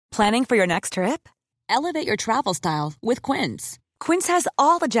Planning for your next trip? Elevate your travel style with Quince. Quince has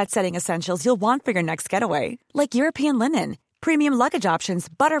all the jet-setting essentials you'll want for your next getaway, like European linen, premium luggage options,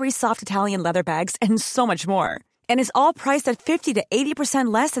 buttery soft Italian leather bags, and so much more. And is all priced at 50 to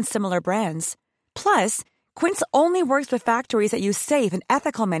 80% less than similar brands. Plus, Quince only works with factories that use safe and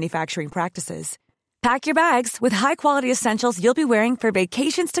ethical manufacturing practices. Pack your bags with high-quality essentials you'll be wearing for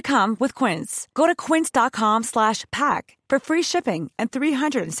vacations to come with Quince. Go to quince.com/pack for free shipping and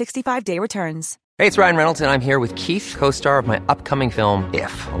 365-day returns. Hey, it's Ryan Reynolds, and I'm here with Keith, co-star of my upcoming film,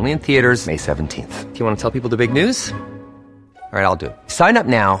 If, only in theaters May 17th. Do you want to tell people the big news? All right, I'll do it. Sign up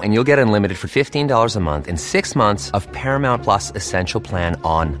now and you'll get unlimited for $15 a month and 6 months of Paramount Plus Essential Plan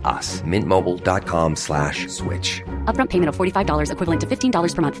on us. MintMobile.com/switch. Upfront payment of $45 equivalent to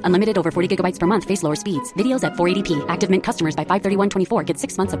 $15 per month. Unlimited over 40 gigabytes per month. Face lower speeds. Videos at 480p. Active Mint customers by 531.24 get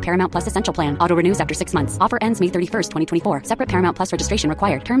 6 months of Paramount Plus Essential Plan. Auto renews after 6 months. Offer ends May 31st, 2024. Separate Paramount Plus registration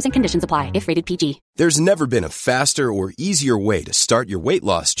required. Terms and conditions apply if rated PG. There's never been a faster or easier way to start your weight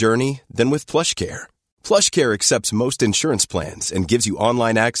loss journey than with PlushCare. PlushCare accepts most insurance plans and gives you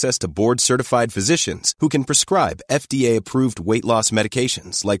online access to board-certified physicians who can prescribe FDA-approved weight loss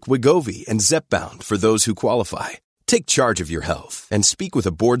medications like Wegovy and Zepbound for those who qualify. Take charge of your health and speak with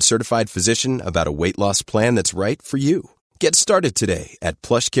a board-certified physician about a weight loss plan that's right for you. Get started today at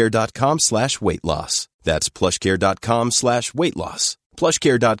plushcare.com/weight-loss. That's plushcare.com/weight-loss.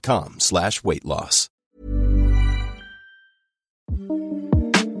 plushcare.com/weight-loss.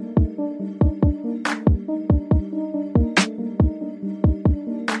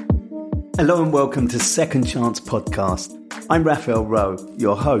 Hello and welcome to Second Chance Podcast. I'm Raphael Rowe,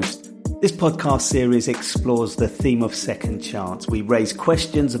 your host. This podcast series explores the theme of second chance. We raise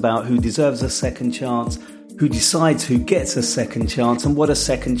questions about who deserves a second chance, who decides who gets a second chance, and what a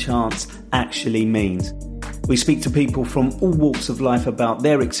second chance actually means. We speak to people from all walks of life about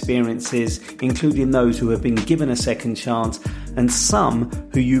their experiences, including those who have been given a second chance and some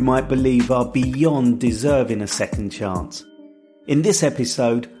who you might believe are beyond deserving a second chance. In this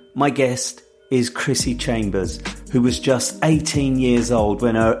episode, my guest is Chrissy Chambers, who was just 18 years old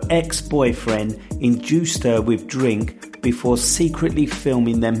when her ex-boyfriend induced her with drink before secretly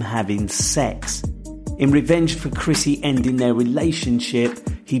filming them having sex. In revenge for Chrissy ending their relationship,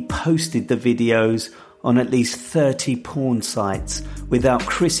 he posted the videos on at least 30 porn sites without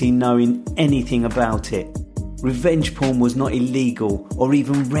Chrissy knowing anything about it. Revenge porn was not illegal or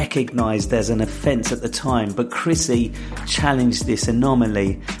even recognised as an offence at the time, but Chrissy challenged this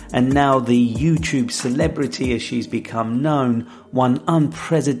anomaly, and now the YouTube celebrity, as she's become known, won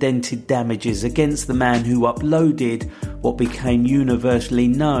unprecedented damages against the man who uploaded what became universally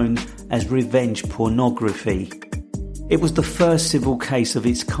known as revenge pornography. It was the first civil case of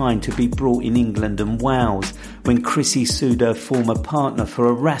its kind to be brought in England and Wales when Chrissy sued her former partner for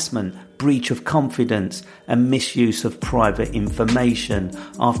harassment, breach of confidence and misuse of private information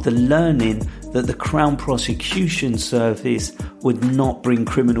after learning that the Crown Prosecution Service would not bring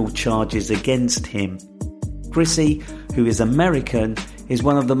criminal charges against him. Chrissy, who is American, is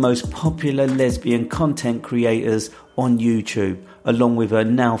one of the most popular lesbian content creators on YouTube, along with her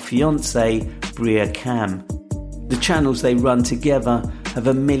now fiancé, Bria Cam. The channels they run together have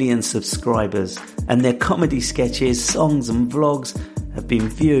 1 million subscribers, and their comedy sketches, songs and vlogs have been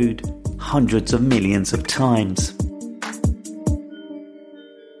viewed hundreds of millions of times.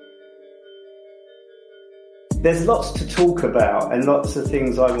 There's lots to talk about and lots of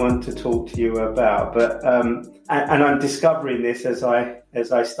things I want to talk to you about, but and I'm discovering this as I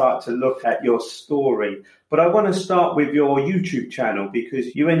start to look at your story. But I want to start with your YouTube channel,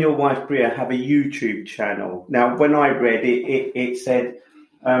 because you and your wife Bria have a YouTube channel. Now, when I read it, it said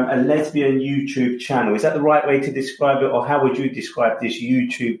a lesbian YouTube channel. Is that the right way to describe it, or how would you describe this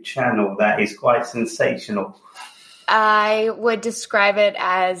YouTube channel that is quite sensational? I would describe it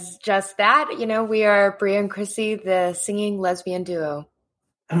as just that. You know, we are Bria and Chrissy, the singing lesbian duo.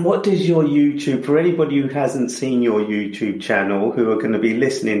 And what does your YouTube, for anybody who hasn't seen your YouTube channel, who are going to be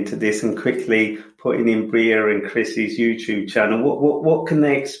listening to this and quickly putting in Bria and Chrissy's YouTube channel, what can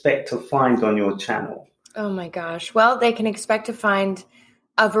they expect to find on your channel? Oh my gosh. Well, they can expect to find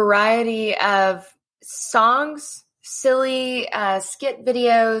a variety of songs, silly skit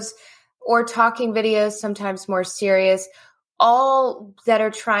videos, or talking videos, sometimes more serious, all that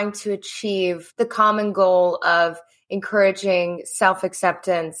are trying to achieve the common goal of encouraging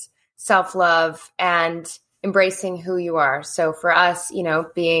self-acceptance, self-love, and embracing who you are. So for us, you know,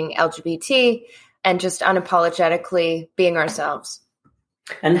 being LGBT and just unapologetically being ourselves.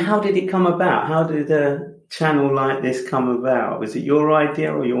 And how did it come about? How did a channel like this come about? Was it your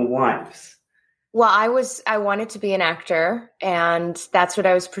idea or your wife's? Well, I wanted to be an actor, and that's what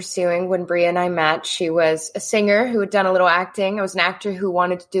I was pursuing when Bria and I met. She was a singer who had done a little acting. I was an actor who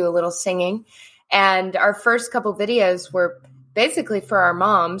wanted to do a little singing. And our first couple videos were basically for our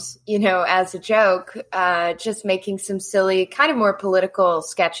moms, as a joke, just making some silly, kind of more political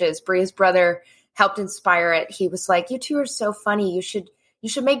sketches. Bria's brother helped inspire it. He was like, "You two are so funny. You should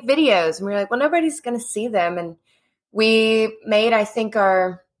make videos." And we were like, "Well, nobody's going to see them." And we made, I think,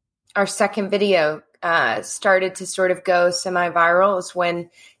 our second video started to sort of go semi-viral. It was when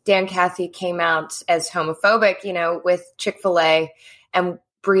Dan Cathy came out as homophobic, with Chick-fil-A. And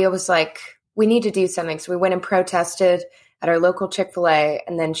Bria was like, "We need to do something." So we went and protested at our local Chick-fil-A.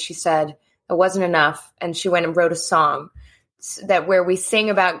 And then she said it wasn't enough. And she went and wrote a song where we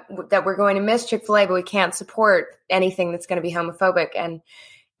sing about that we're going to miss Chick-fil-A, but we can't support anything that's going to be homophobic. And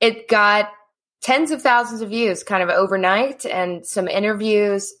it got tens of thousands of views kind of overnight and some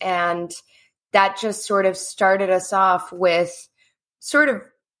interviews. And that just sort of started us off with sort of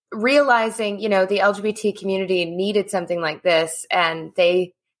realizing, the LGBT community needed something like this. And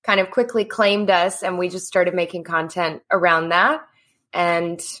they kind of quickly claimed us, and we just started making content around that.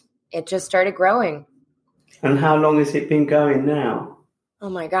 And it just started growing. And how long has it been going now? Oh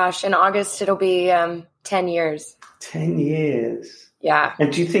my gosh. In August, it'll be 10 years. 10 years. Yeah.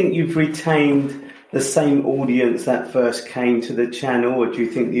 And do you think you've retained the same audience that first came to the channel, or do you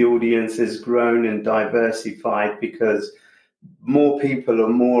think the audience has grown and diversified because more people are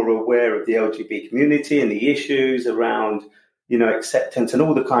more aware of the LGBT community and the issues around, acceptance and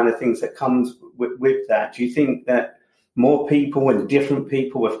all the kind of things that comes with that? Do you think that more people and different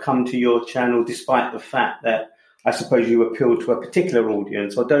people have come to your channel despite the fact that I suppose you appeal to a particular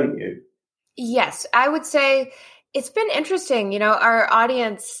audience, or don't you? Yes, I would say it's been interesting. Our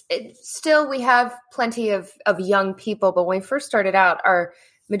audience, we have plenty of young people, but when we first started out, our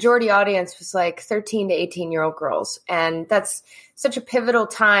majority audience was like 13 to 18-year-old girls. And that's such a pivotal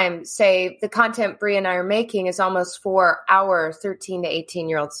time. Say the content Bria and I are making is almost for our 13 to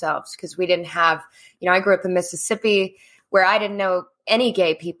 18-year-old selves, because we didn't have, I grew up in Mississippi where I didn't know any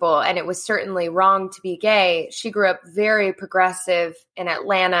gay people, and it was certainly wrong to be gay. She grew up very progressive in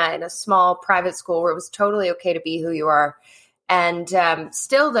Atlanta in a small private school where it was totally okay to be who you are. And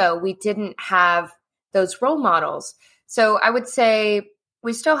still, though, we didn't have those role models. So I would say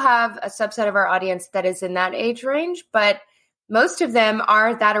we still have a subset of our audience that is in that age range, but most of them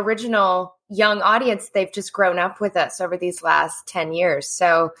are that original young audience. They've just grown up with us over these last 10 years.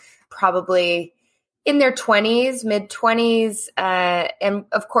 So probably in their 20s, mid-20s. And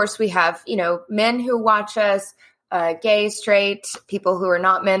of course, we have, men who watch us, gay, straight, people who are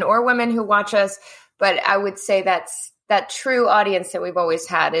not men or women who watch us. But I would say that true audience that we've always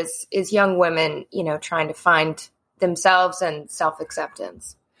had is young women, trying to find themselves and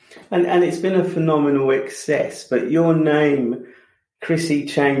self-acceptance. And it's been a phenomenal success. But your name, Chrissy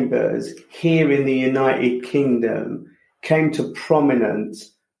Chambers, here in the United Kingdom, came to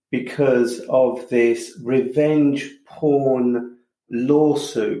prominence because of this revenge porn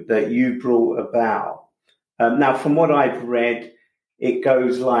lawsuit that you brought about. Now, from what I've read, it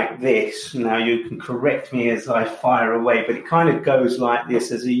goes like this. Now, you can correct me as I fire away, but it kind of goes like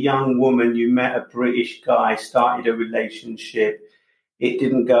this. As a young woman, you met a British guy, started a relationship. It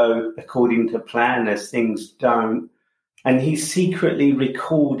didn't go according to plan, as things don't. And he secretly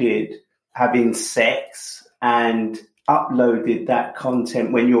recorded having sex and uploaded that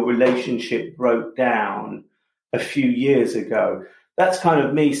content when your relationship broke down a few years ago. That's kind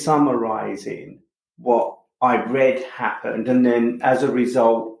of me summarizing what I read happened. And then as a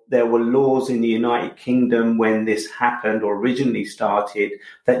result, there were laws in the United Kingdom when this happened or originally started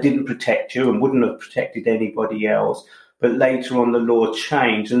that didn't protect you and wouldn't have protected anybody else. But later on, the law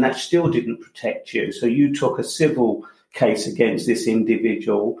changed and that still didn't protect you. So you took a civil case against this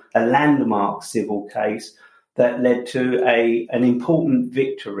individual, a landmark civil case that led to an important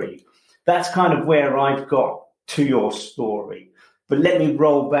victory. That's kind of where I've got to your story. But let me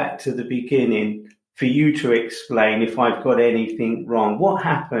roll back to the beginning for you to explain if I've got anything wrong. What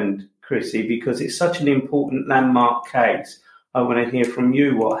happened, Chrissy? Because it's such an important landmark case. I want to hear from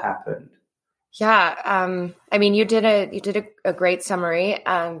you what happened. Yeah, you did a great summary.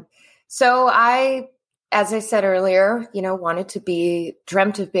 So I, as I said earlier,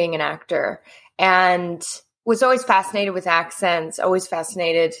 dreamt of being an actor, and was always fascinated with accents, always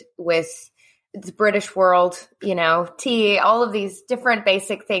fascinated with the British world, tea, all of these different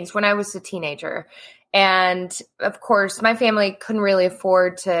basic things when I was a teenager. And of course, my family couldn't really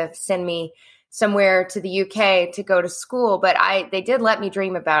afford to send me somewhere to the UK to go to school, but they did let me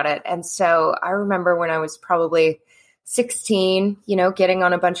dream about it. And so I remember when I was probably 16, getting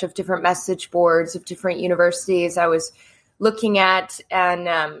on a bunch of different message boards of different universities I was looking at. And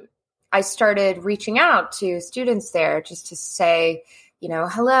I started reaching out to students there just to say,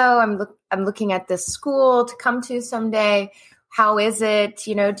 hello, I'm looking at this school to come to someday. How is it?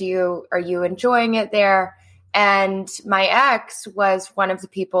 Are you enjoying it there? And my ex was one of the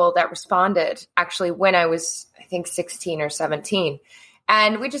people that responded actually when I was, I think, 16 or 17.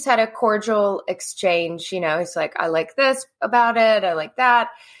 And we just had a cordial exchange. He's like, I like this about it. I like that.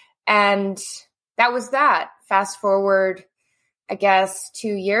 And that was that. Fast forward, I guess, 2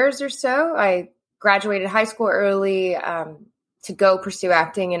 years or so. I graduated high school early to go pursue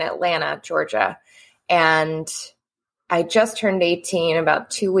acting in Atlanta, Georgia. And I just turned 18 about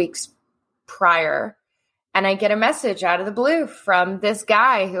 2 weeks prior. And I get a message out of the blue from this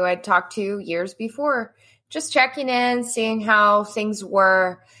guy who I'd talked to years before, just checking in, seeing how things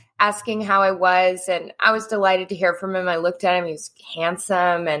were, asking how I was. And I was delighted to hear from him. I looked at him. He was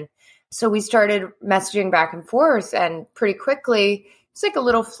handsome. And so we started messaging back and forth. And pretty quickly, it's like a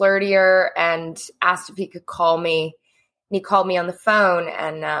little flirtier, and asked if he could call me. And he called me on the phone,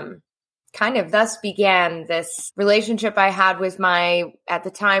 and kind of thus began this relationship I had with my, at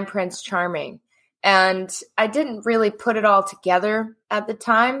the time, Prince Charming. And I didn't really put it all together at the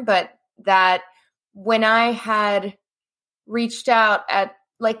time, but that when I had reached out at,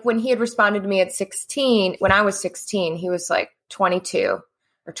 like, when he had responded to me at 16, when I was 16, he was like 22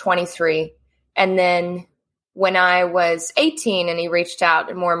 or 23. And then when I was 18 and he reached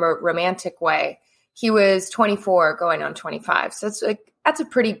out in more of a romantic way, he was 24 going on 25. So that's a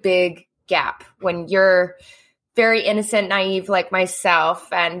pretty big gap when you're very innocent, naive like myself,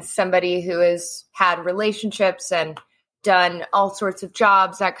 and somebody who has had relationships and done all sorts of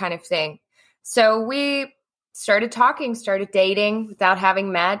jobs, that kind of thing. So we started talking, started dating without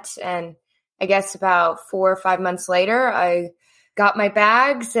having met. And I guess about 4 or 5 months later, I got my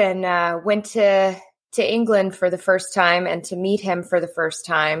bags and went to England for the first time and to meet him for the first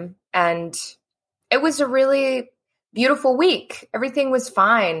time. And it was a really beautiful week. Everything was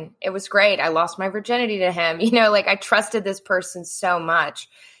fine. It was great. I lost my virginity to him. I trusted this person so much.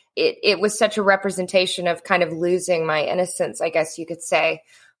 It was such a representation of kind of losing my innocence, I guess you could say.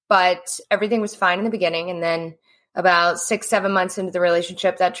 But everything was fine in the beginning. And then about 6-7 months into the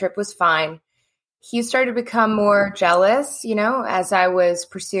relationship, that trip was fine. He started to become more jealous, as I was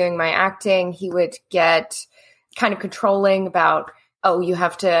pursuing my acting. He would get kind of controlling about, oh, you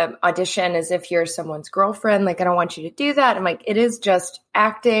have to audition as if you're someone's girlfriend. Like, I don't want you to do that. I'm like, it is just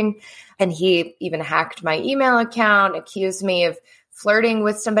acting. And he even hacked my email account, accused me of flirting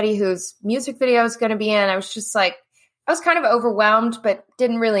with somebody whose music video is going to be in. I was just like, I was kind of overwhelmed, but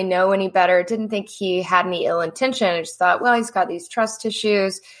didn't really know any better. Didn't think he had any ill intention. I just thought, well, he's got these trust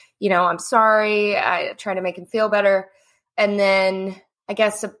issues. I'm sorry. I tried to make him feel better. And then I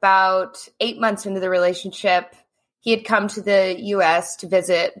guess about 8 months into the relationship, he had come to the U.S. to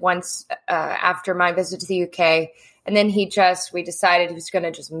visit once after my visit to the U.K. And then we decided he was going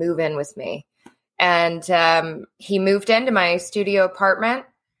to just move in with me. And he moved into my studio apartment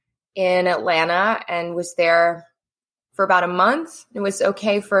in Atlanta and was there for about a month. It was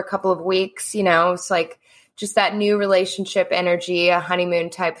okay for a couple of weeks. It's like just that new relationship energy, a honeymoon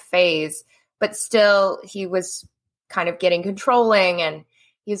type phase. But still, he was kind of getting controlling, and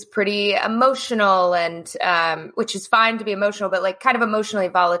he's pretty emotional, and which is fine to be emotional, but like kind of emotionally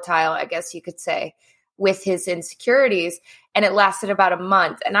volatile, I guess you could say, with his insecurities. And it lasted about a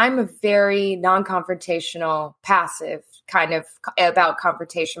month. And I'm a very non-confrontational, passive kind of about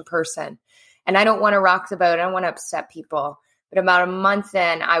confrontation person. And I don't want to rock the boat. I don't want to upset people. But about a month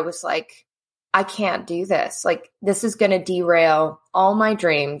in, I was like, I can't do this. Like, this is going to derail all my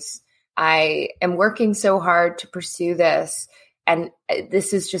dreams. I am working so hard to pursue this. And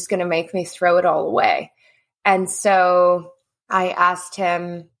this is just going to make me throw it all away. And so I asked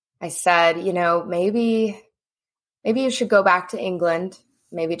him, I said, maybe you should go back to England,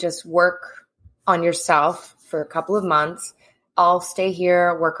 maybe just work on yourself for a couple of months. I'll stay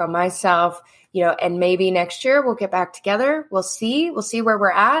here, work on myself, and maybe next year we'll get back together. We'll see where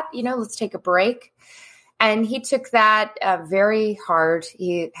we're at. Let's take a break. And he took that very hard.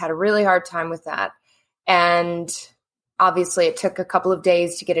 He had a really hard time with that. And obviously, it took a couple of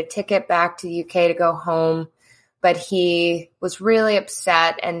days to get a ticket back to the UK to go home, but he was really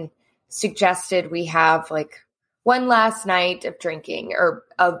upset and suggested we have like one last night of drinking, or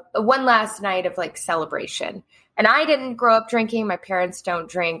one last night of like celebration. And I didn't grow up drinking. My parents don't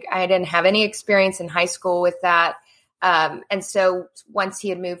drink. I didn't have any experience in high school with that. And so once he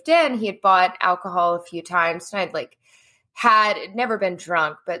had moved in, he had bought alcohol a few times, and I'd never been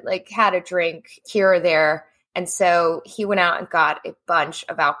drunk, but like had a drink here or there. And so he went out and got a bunch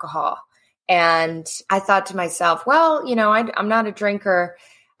of alcohol. And I thought to myself, well, I'm not a drinker.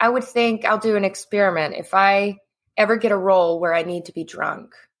 I would think I'll do an experiment. If I ever get a role where I need to be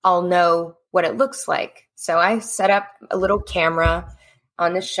drunk, I'll know what it looks like. So I set up a little camera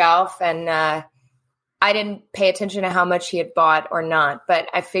on the shelf, and I didn't pay attention to how much he had bought or not, but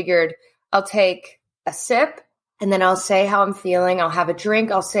I figured I'll take a sip and then I'll say how I'm feeling. I'll have a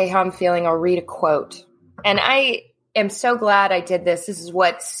drink. I'll say how I'm feeling. I'll read a quote. And I am so glad I did this. This is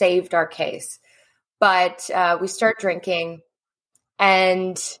what saved our case. But we start drinking,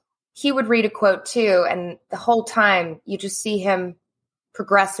 and he would read a quote too. And the whole time you just see him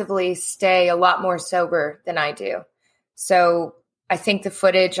progressively stay a lot more sober than I do. So I think the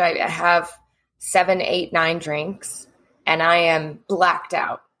footage, I have 7, 8, 9 drinks, and I am blacked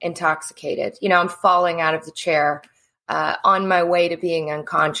out, intoxicated. I'm falling out of the chair on my way to being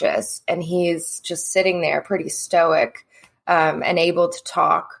unconscious. And he's just sitting there pretty stoic and able to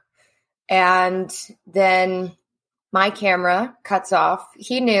talk. And then my camera cuts off.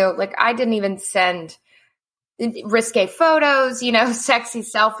 He knew, I didn't even send risque photos, sexy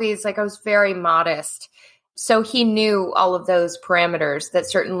selfies. I was very modest. So he knew all of those parameters that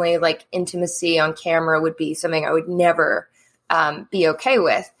certainly intimacy on camera would be something I would never be okay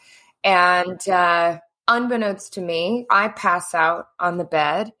with. And unbeknownst to me, I pass out on the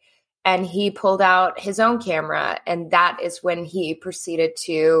bed, and he pulled out his own camera. And that is when he proceeded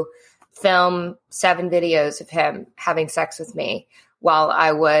to film 7 videos of him having sex with me while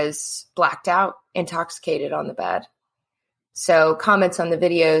I was blacked out, intoxicated on the bed. So comments on the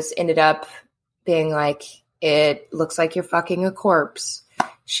videos ended up being it looks like you're fucking a corpse.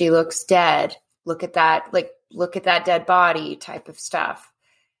 She looks dead. Look at that, look at that dead body type of stuff.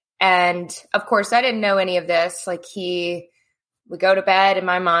 And of course, I didn't know any of this. We go to bed in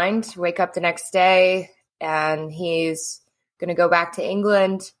my mind, wake up the next day, and he's going to go back to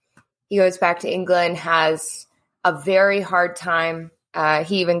England. He goes back to England, has a very hard time.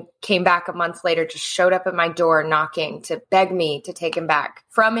 He even came back a month later, just showed up at my door knocking to beg me to take him back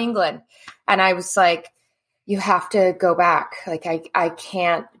from England. And I was like, you have to go back. I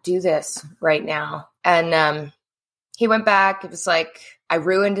can't do this right now. And he went back. It was I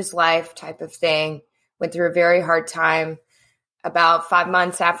ruined his life type of thing. Went through a very hard time. About 5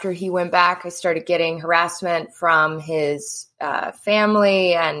 months after he went back, I started getting harassment from his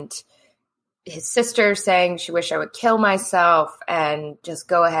family and his sister saying she wished I would kill myself and just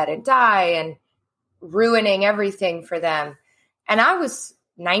go ahead and die, and ruining everything for them. And I was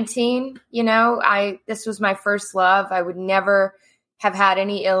 19, this was my first love. I would never have had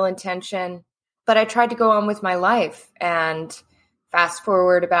any ill intention, but I tried to go on with my life. And fast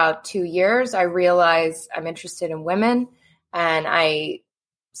forward about 2 years, I realized I'm interested in women. And I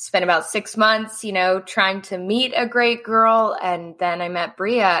spent about 6 months, trying to meet a great girl. And then I met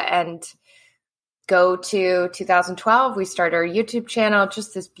Bria, and go to 2012, we started our YouTube channel,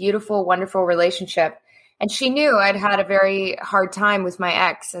 just this beautiful, wonderful relationship. And she knew I'd had a very hard time with my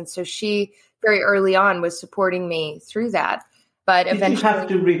ex. And so she very early on was supporting me through that. But eventually, did you have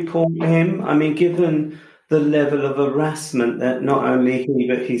to report him? I mean, given the level of harassment that not only he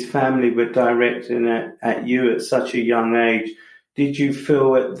but his family were directing at you at such a young age, did you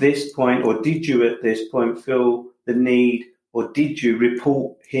feel at this point, or did you at this point feel the need, or did you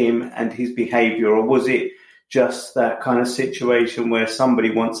report him and his behaviour, or was it just that kind of situation where somebody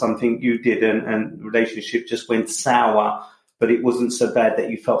wants something you didn't and the relationship just went sour, but it wasn't so bad that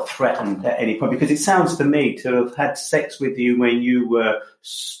you felt threatened at any point? Because it sounds to me to have had sex with you when you were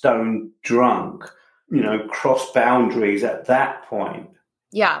stone drunk, cross boundaries at that point.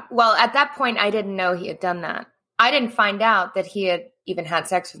 Yeah. Well, at that point, I didn't know he had done that. I didn't find out that he had even had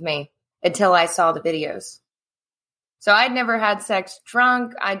sex with me until I saw the videos. So I'd never had sex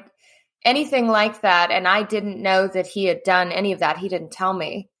drunk, anything like that. And I didn't know that he had done any of that. He didn't tell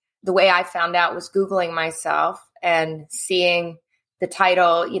me. The way I found out was Googling myself and seeing the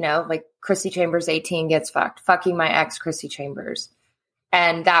title, Chrissy Chambers 18 gets fucked, fucking my ex, Chrissy Chambers.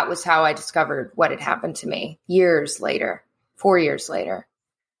 And that was how I discovered what had happened to me years later, 4 years later.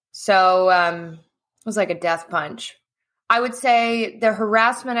 So it was like a death punch. I would say the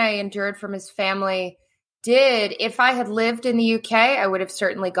harassment I endured from his family if I had lived in the UK, I would have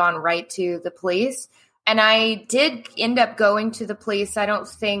certainly gone right to the police. And I did end up going to the police, I don't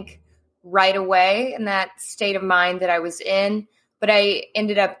think right away in that state of mind that I was in, but I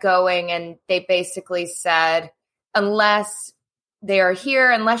ended up going, and they basically said, unless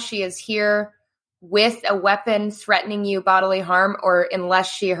she is here with a weapon threatening you bodily harm, or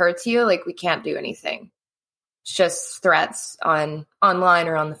unless she hurts you, we can't do anything. It's just threats online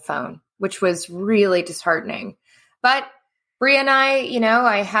or on the phone. which was really disheartening. But Bria and I,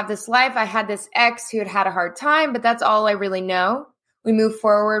 I have this life. I had this ex who had a hard time, but that's all I really know. We move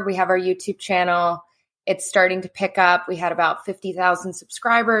forward. We have our YouTube channel. It's starting to pick up. We had about 50,000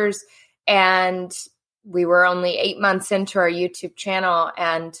 subscribers, and we were only 8 months into our YouTube channel,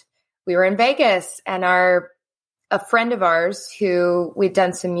 and we were in Vegas, and a friend of ours who we'd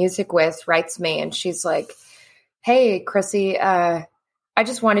done some music with writes me, and she's like, "Hey, Chrissy, I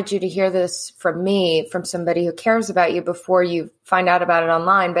just wanted you to hear this from me, from somebody who cares about you before you find out about it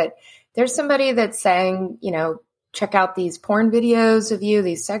online. But there's somebody that's saying, check out these porn videos of you,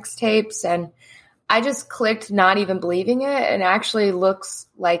 these sex tapes." And I just clicked, not even believing it, and actually looks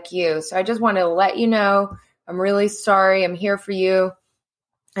like you. So I just wanted to let you know, I'm really sorry. I'm here for you.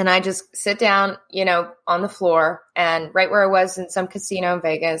 And I just sit down, on the floor, and right where I was in some casino in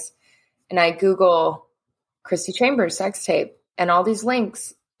Vegas, and I Google Chrissy Chambers sex tape, and all these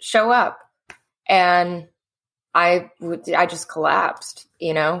links show up, and I just collapsed.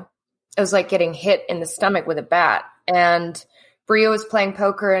 It was like getting hit in the stomach with a bat. And Bria was playing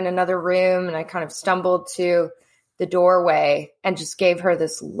poker in another room, and I kind of stumbled to the doorway and just gave her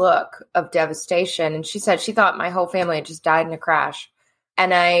this look of devastation. And she said she thought my whole family had just died in a crash.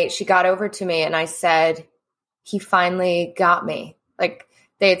 And she got over to me, and I said, he finally got me. Like,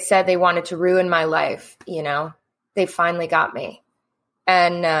 they had said they wanted to ruin my life, they finally got me.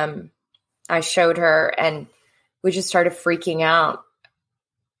 And I showed her, and we just started freaking out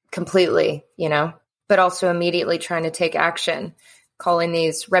completely, but also immediately trying to take action, calling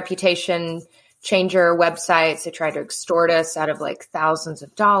these reputation changer websites. They tried to extort us out of like thousands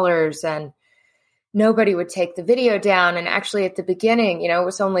of dollars, and nobody would take the video down. And actually at the beginning, it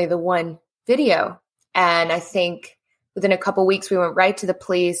was only the one video. And I think within a couple of weeks, we went right to the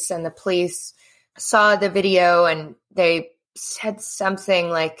police, and the police saw the video, and they said something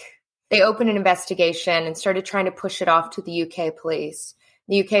like they opened an investigation and started trying to push it off to the UK police.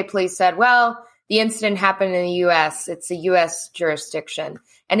 The UK police said, well, the incident happened in the US. It's a US jurisdiction.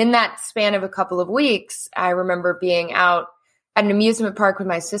 And in that span of a couple of weeks, I remember being out at an amusement park with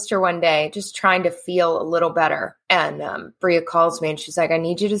my sister one day, just trying to feel a little better. And Bria calls me, and she's like, I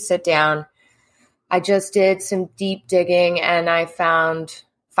need you to sit down. I just did some deep digging, and I found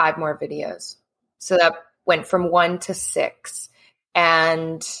 5 more videos. So that went from 1 to 6.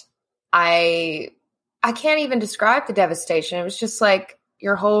 And I can't even describe the devastation. It was just like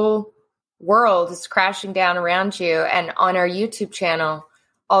your whole world is crashing down around you. And on our YouTube channel,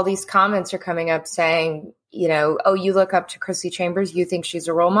 all these comments are coming up saying, oh, you look up to Chrissy Chambers, you think she's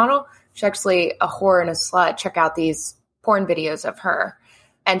a role model? She's actually a whore and a slut. Check out these porn videos of her.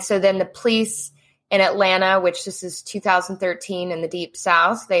 And so then the police in Atlanta, which this is 2013 in the Deep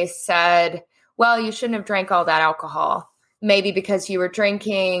South, they said, well, you shouldn't have drank all that alcohol. Maybe because you were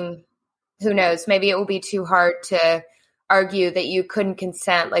drinking, who knows, maybe it will be too hard to argue that you couldn't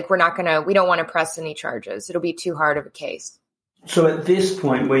consent. Like, we don't want to press any charges. It'll be too hard of a case. So at this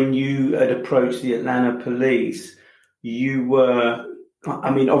point, when you had approached the Atlanta police, you were,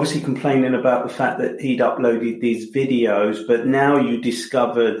 obviously complaining about the fact that he'd uploaded these videos, but now you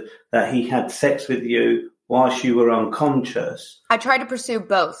discovered that he had sex with you whilst you were unconscious. I tried to pursue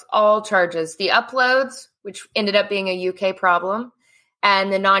both, all charges, the uploads, which ended up being a UK problem,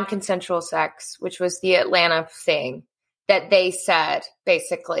 and the non-consensual sex, which was the Atlanta thing that they said,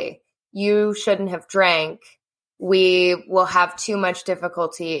 basically, you shouldn't have drank. We will have too much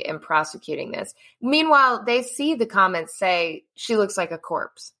difficulty in prosecuting this. Meanwhile, they see the comments say, she looks like a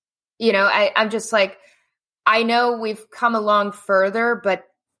corpse. I'm just like, I know we've come along further, but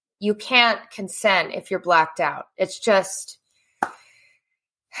you can't consent if you're blacked out. It's just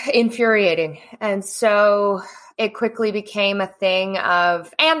infuriating. And so it quickly became a thing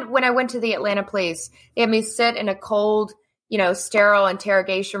of, and when I went to the Atlanta police, they had me sit in a cold, sterile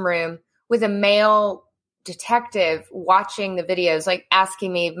interrogation room with a male detective watching the videos, like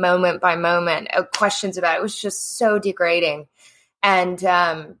asking me moment by moment questions about it. It was just so degrading. And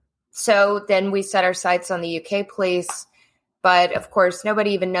so then we set our sights on the UK police. But of course,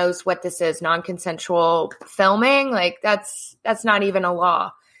 nobody even knows what this is, non-consensual filming. Like that's not even a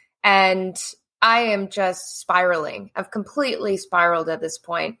law. And I am just spiraling. I've completely spiraled at this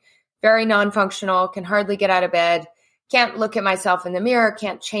point. Very non-functional, can hardly get out of bed, can't look at myself in the mirror,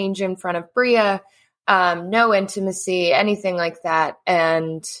 can't change in front of Bria. No intimacy, anything like that.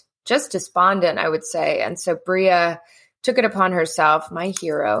 And just despondent, I would say. And so Bria took it upon herself, my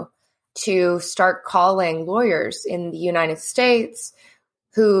hero, to start calling lawyers in the United States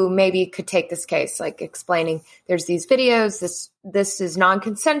who maybe could take this case, like explaining there's these videos, this is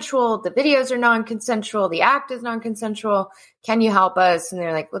non-consensual, the videos are non-consensual, the act is non-consensual. Can you help us? And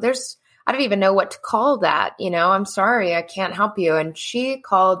they're like, well, there's I don't even know what to call that. I'm sorry, I can't help you. And she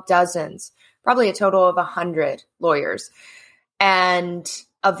called dozens, probably a total of 100 lawyers. And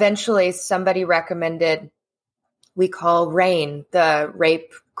eventually somebody recommended we call RAIN, the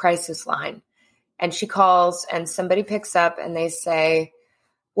rape crisis line. And she calls and somebody picks up and they say,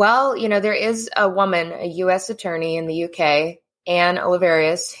 well, there is a woman, a U.S. attorney in the UK, Anne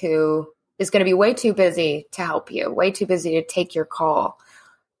Oliverius, who is going to be way too busy to help you, way too busy to take your call.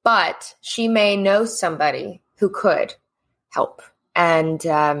 But she may know somebody who could help. And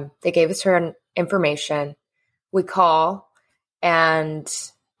they gave us her information. We call, and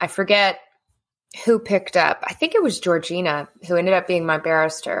I forget who picked up. I think it was Georgina, who ended up being my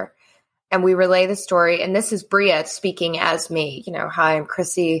barrister. And we relay the story. And this is Bria speaking as me. Hi, I'm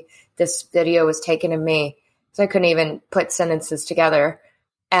Chrissy. This video was taken of me. So I couldn't even put sentences together.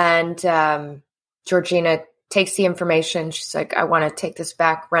 And Georgina takes the information. She's like, I want to take this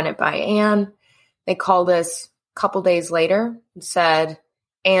back, run it by Anne. They called us a couple days later and said,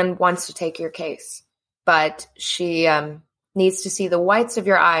 Anne wants to take your case, but she needs to see the whites of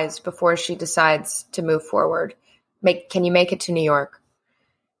your eyes before she decides to move forward. Can you make it to New York?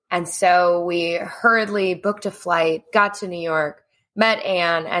 And so we hurriedly booked a flight, got to New York, met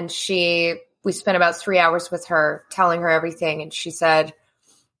Anne, and we spent about 3 hours with her, telling her everything. And she said,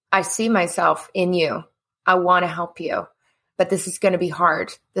 I see myself in you. I want to help you, but this is going to be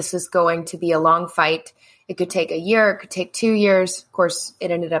hard. This is going to be a long fight. It could take a year. It could take 2 years. Of course, it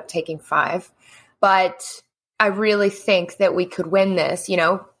ended up taking 5. But I really think that we could win this,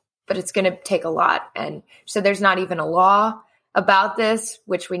 but it's going to take a lot. And so there's not even a law about this,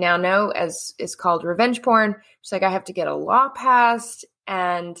 which we now know is called revenge porn. She's like, I have to get a law passed.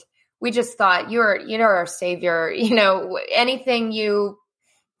 And we just thought, you're our savior. Anything you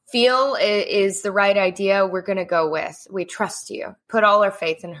feel is the right idea, we're going to go with. We trust you. Put all our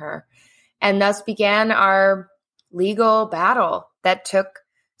faith in her. And thus began our legal battle that took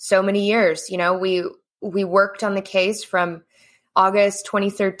so many years. We worked on the case from August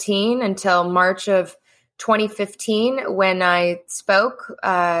 2013 until March of 2015 when I spoke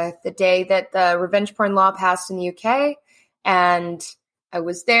the day that the revenge porn law passed in the UK. And I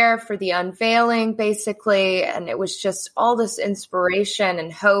was there for the unveiling, basically, and it was just all this inspiration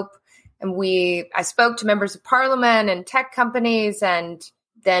and hope. And I spoke to members of parliament and tech companies, and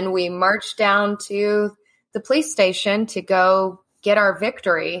then we marched down to the police station to go get our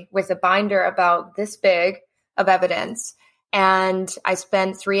victory with a binder about this big of evidence. And I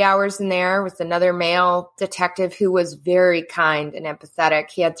spent 3 hours in there with another male detective who was very kind and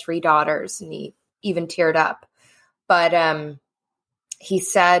empathetic. He had 3 daughters, and he even teared up. But he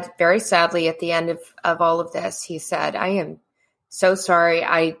said, very sadly, at the end of all of this, he said, I am so sorry.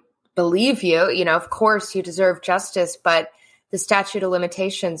 I believe you. Of course, you deserve justice, but the statute of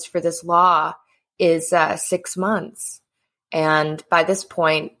limitations for this law is 6 months. And by this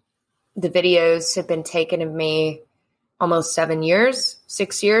point, the videos had been taken of me almost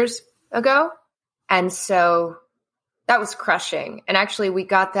 6 years ago. And so that was crushing. And actually, we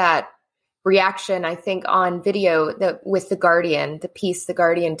got that reaction, I think, on video with The Guardian, the piece The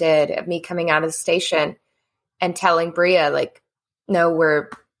Guardian did of me coming out of the station and telling Bria, no,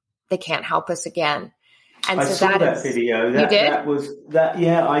 they can't help us again. And I saw that video. You did?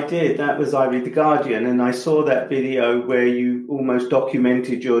 Yeah, I did. That was, I read The Guardian, and I saw that video where you almost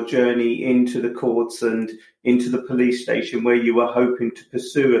documented your journey into the courts and into the police station, where you were hoping to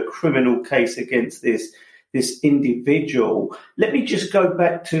pursue a criminal case against this individual. Let me just go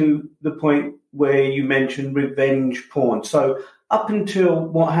back to the point where you mentioned revenge porn. So up until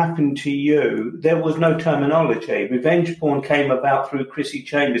what happened to you, there was no terminology. Revenge porn came about through Chrissy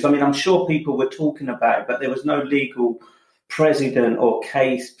Chambers. I mean, I'm sure people were talking about it, but there was no legal precedent or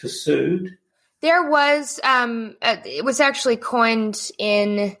case pursued. There was, it was actually coined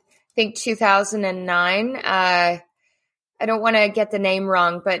in, I think, 2009. I don't want to get the name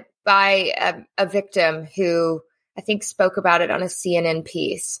wrong, but by a victim who I think spoke about it on a CNN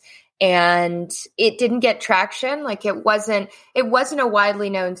piece. And it didn't get traction. It wasn't a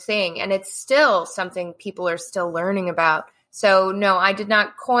widely known thing. And it's still something people are still learning about. So no, I did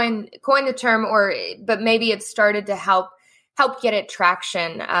not coin the term, but maybe it started to help get it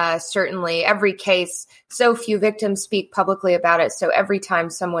traction. Certainly every case, so few victims speak publicly about it. So every time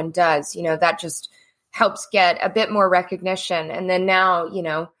someone does, that just helps get a bit more recognition. And then now,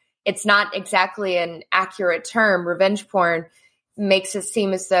 it's not exactly an accurate term. Revenge porn makes it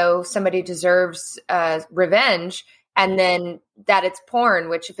seem as though somebody deserves revenge, and then that it's porn,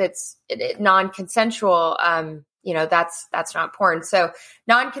 which if it's non-consensual, that's not porn. So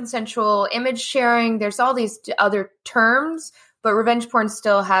non-consensual image sharing, there's all these other terms, but revenge porn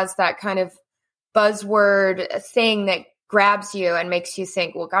still has that kind of buzzword thing that grabs you and makes you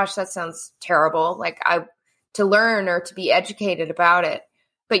think, well, gosh, that sounds terrible. Like to learn or to be educated about it.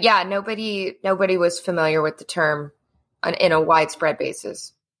 But yeah, nobody was familiar with the term in a widespread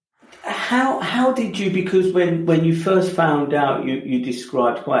basis. How did you, because when you first found out, you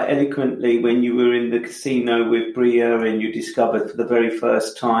described quite eloquently when you were in the casino with Bria and you discovered for the very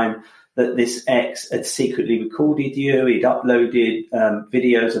first time that this ex had secretly recorded you, he'd uploaded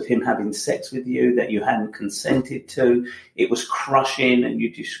videos of him having sex with you that you hadn't consented to. It was crushing, and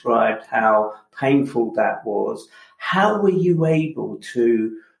you described how painful that was. How were you able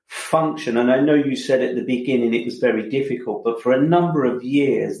to function? And I know you said at the beginning it was very difficult, but for a number of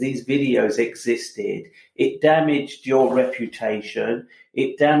years these videos existed. It damaged your reputation,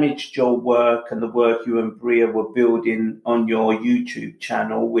 it damaged your work and the work you and Bria were building on your YouTube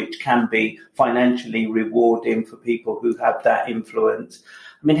channel, which can be financially rewarding for people who have that influence.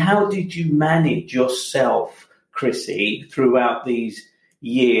 I mean, how did you manage yourself, Chrissy, throughout these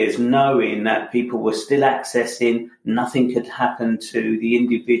years, knowing that people were still accessing, nothing had happened to the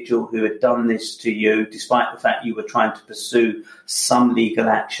individual who had done this to you, despite the fact you were trying to pursue some legal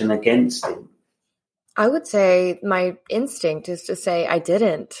action against him? I would say my instinct is to say I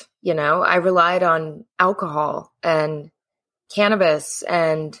didn't. I relied on alcohol and cannabis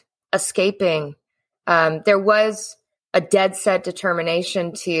and escaping. There was a dead set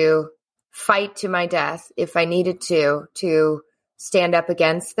determination to fight to my death if I needed to stand up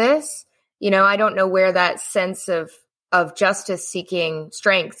against this. I don't know where that sense of justice seeking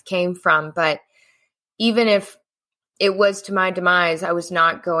strength came from, but even if it was to my demise, I was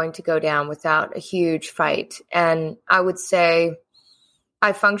not going to go down without a huge fight. And I would say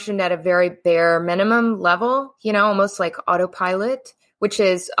I functioned at a very bare minimum level, almost like autopilot, which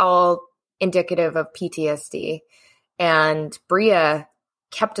is all indicative of PTSD. And Bria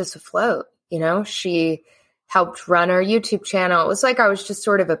kept us afloat. She helped run our YouTube channel. It was like I was just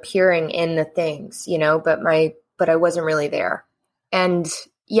sort of appearing in the things, but I wasn't really there. And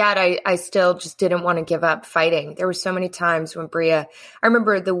yet I still just didn't want to give up fighting. There were so many times when I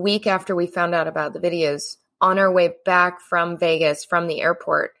remember the week after we found out about the videos, on our way back from Vegas, from the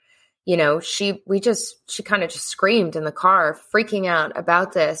airport, she kind of just screamed in the car, freaking out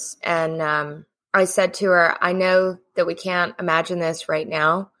about this. And I said to her, I know that we can't imagine this right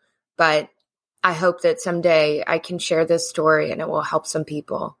now, but I hope that someday I can share this story and it will help some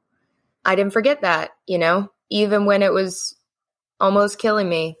people. I didn't forget that, even when it was almost killing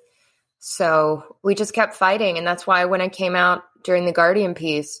me. So we just kept fighting. And that's why when I came out during the Guardian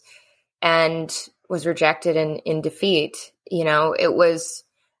piece and was rejected in defeat, it was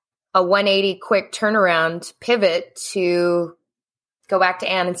a 180 quick turnaround pivot to go back to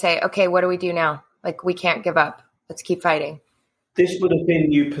Anne and say, okay, what do we do now? Like, we can't give up. Let's keep fighting. This would have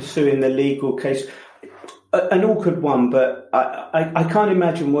been you pursuing the legal case. An awkward one, but I can't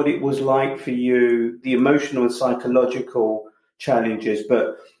imagine what it was like for you, the emotional and psychological challenges.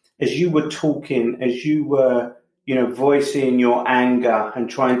 But as you were talking, as you were, voicing your anger and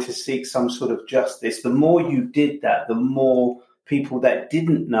trying to seek some sort of justice, the more you did that, the more people that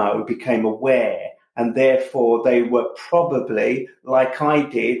didn't know became aware. And therefore, they were probably, like I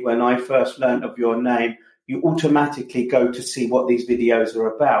did when I first learned of your name, you automatically go to see what these videos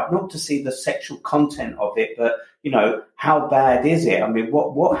are about, not to see the sexual content of it, but, how bad is it? I mean,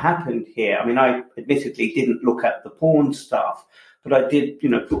 what happened here? I mean, I admittedly didn't look at the porn stuff, but I did,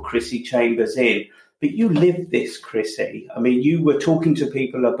 put Chrissy Chambers in. But you lived this, Chrissy. I mean, you were talking to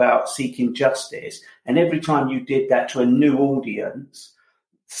people about seeking justice, and every time you did that to a new audience,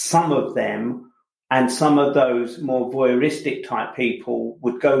 some of them and some of those more voyeuristic type people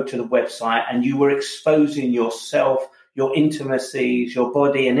would go to the website, and you were exposing yourself, your intimacies, your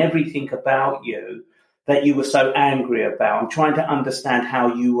body, and everything about you that you were so angry about. I'm trying to understand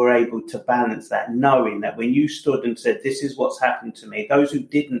how you were able to balance that, knowing that when you stood and said, this is what's happened to me, those who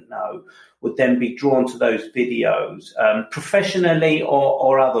didn't know would then be drawn to those videos, professionally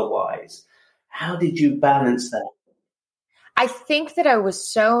or otherwise. How did you balance that? I think that I was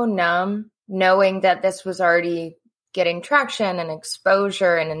so numb, knowing that this was already getting traction and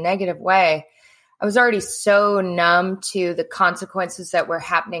exposure in a negative way. I was already so numb to the consequences that were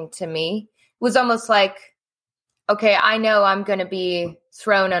happening to me. It was almost like, okay, I know I'm going to be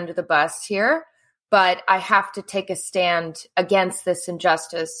thrown under the bus here, but I have to take a stand against this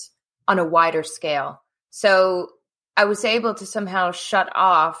injustice on a wider scale. So I was able to somehow shut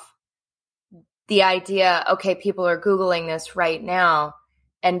off the idea, okay, people are Googling this right now,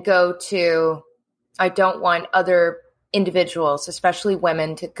 and go to, I don't want other individuals, especially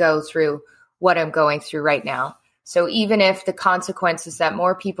women, to go through what I'm going through right now. So even if the consequence is that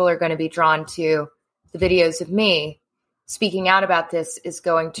more people are going to be drawn to the videos of me, speaking out about this is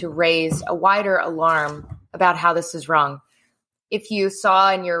going to raise a wider alarm about how this is wrong. If you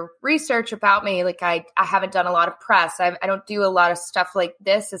saw in your research about me, like I haven't done a lot of press. I don't do a lot of stuff like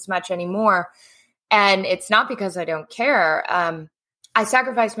this as much anymore. And it's not because I don't care. I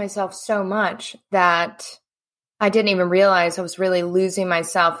sacrificed myself so much that I didn't even realize I was really losing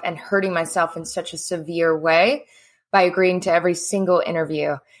myself and hurting myself in such a severe way by agreeing to every single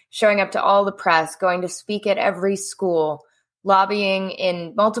interview, showing up to all the press, going to speak at every school, lobbying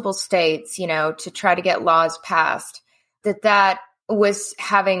in multiple states, to try to get laws passed. That was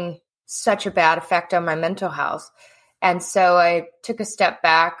having such a bad effect on my mental health. And so I took a step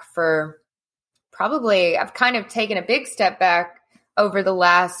back I've kind of taken a big step back over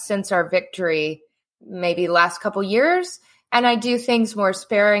since our victory, maybe last couple years. And I do things more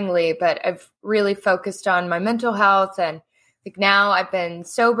sparingly, but I've really focused on my mental health. And like now I've been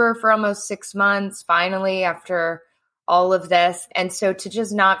sober for almost 6 months, finally, after all of this. And so to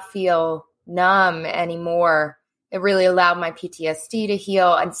just not feel numb anymore, it really allowed my PTSD to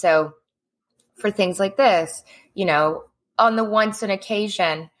heal. And so for things like this, on the once an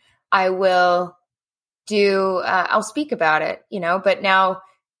occasion, I will I'll speak about it, but now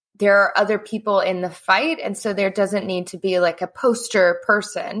there are other people in the fight. And so there doesn't need to be like a poster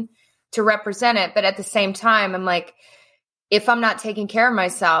person to represent it. But at the same time, I'm like, if I'm not taking care of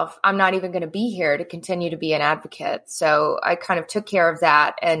myself, I'm not even going to be here to continue to be an advocate. So I kind of took care of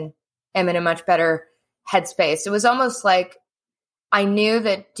that and am in a much better headspace. It was almost like I knew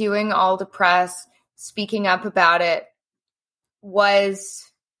that doing all the press, speaking up about it was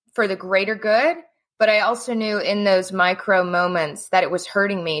for the greater good. But I also knew in those micro moments that it was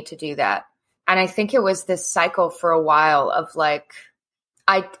hurting me to do that. And I think it was this cycle for a while of like,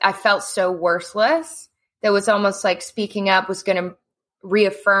 I felt so worthless that was almost like speaking up was going to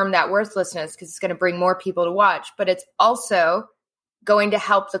reaffirm that worthlessness because it's going to bring more people to watch. But it's also going to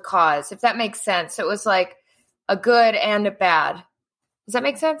help the cause, if that makes sense. So it was like a good and a bad. Does that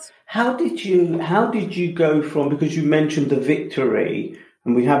make sense? How did you go from, because you mentioned the victory,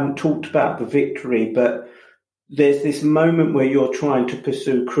 and we haven't talked about the victory, but there's this moment where you're trying to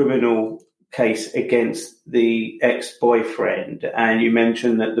pursue a criminal case against the ex-boyfriend, and you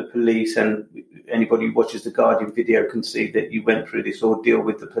mentioned that the police, and anybody who watches the Guardian video can see that you went through this ordeal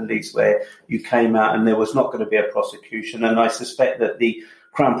with the police where you came out and there was not going to be a prosecution. And I suspect that the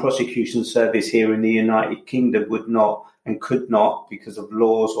Crown Prosecution Service here in the United Kingdom would not and could not, because of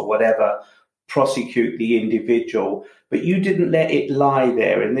laws or whatever, prosecute the individual. But you didn't let it lie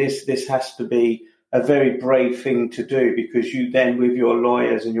there. And this has to be a very brave thing to do, because you then, with your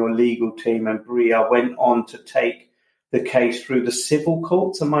lawyers and your legal team and Bria, went on to take the case through the civil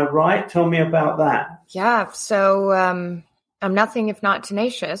courts. Am I right? Tell me about that. Yeah. So I'm nothing if not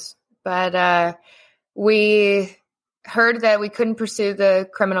tenacious, but we heard that we couldn't pursue the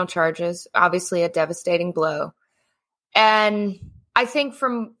criminal charges, obviously a devastating blow. And I think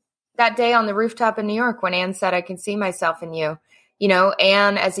from that day on the rooftop in New York, when Anne said, I can see myself in you,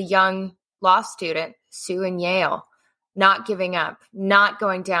 Anne as a young law student, suing Yale, not giving up, not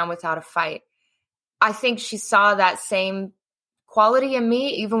going down without a fight. I think she saw that same quality in me,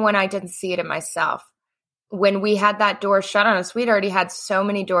 even when I didn't see it in myself. When we had that door shut on us, we'd already had so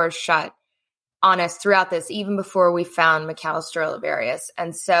many doors shut on us throughout this, even before we found McAllister Oliverius.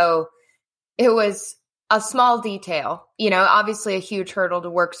 And so it was a small detail, obviously a huge hurdle to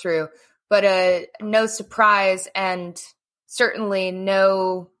work through, but no surprise and certainly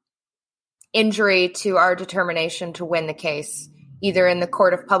no injury to our determination to win the case, either in the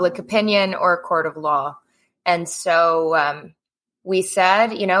court of public opinion or a court of law. And so we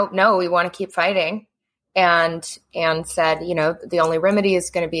said, no, we want to keep fighting. And said, the only remedy is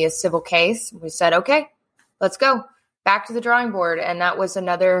going to be a civil case. We said, okay, let's go back to the drawing board. And that was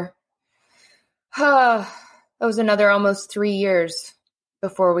another almost 3 years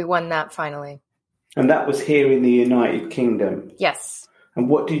before we won that finally. And that was here in the United Kingdom? Yes. And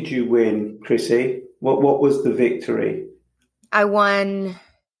what did you win, Chrissy? What was the victory? I won,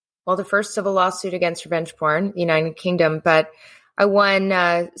 the first civil lawsuit against revenge porn, the United Kingdom, but I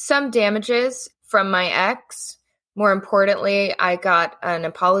won some damages from my ex. More importantly, I got an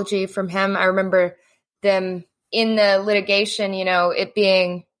apology from him. I remember them in the litigation, it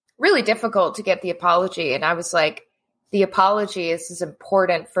being really difficult to get the apology. And I was like, the apology is as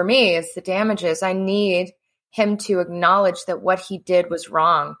important for me as the damages. I need him to acknowledge that what he did was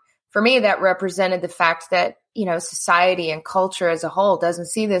wrong. For me, that represented the fact that, society and culture as a whole doesn't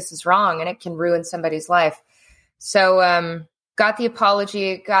see this as wrong, and it can ruin somebody's life. So got the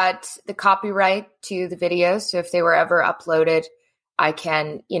apology, got the copyright to the videos. So if they were ever uploaded, I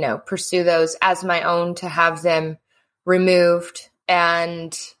can, pursue those as my own to have them removed.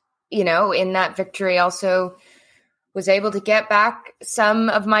 And, in that victory also was able to get back some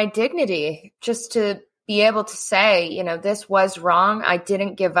of my dignity, just to be able to say, this was wrong. I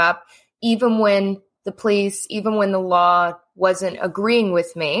didn't give up, even when the police, even when the law wasn't agreeing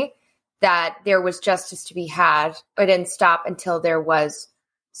with me that there was justice to be had. I didn't stop until there was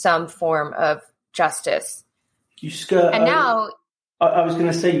some form of justice. You skirt. And now, I was going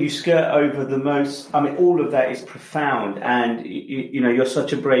to say, you skirt over the most. I mean, all of that is profound, and you're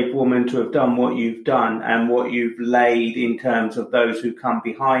such a brave woman to have done what you've done and what you've laid in terms of those who come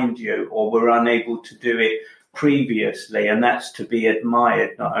behind you or were unable to do it previously, and that's to be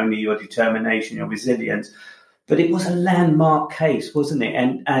admired. Not only your determination, your resilience, but it was a landmark case, wasn't it?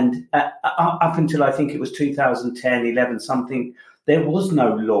 And up until I think it was 2010, 11, something, there was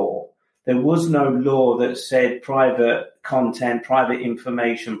no law. There was no law that said private content, private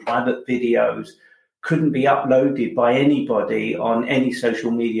information, private videos couldn't be uploaded by anybody on any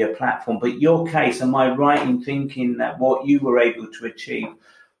social media platform. But your case, am I right in thinking that what you were able to achieve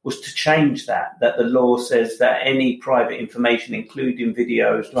was to change that the law says that any private information, including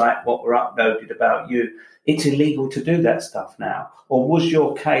videos like what were uploaded about you, it's illegal to do that stuff now? Or was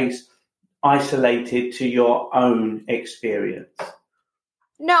your case isolated to your own experience?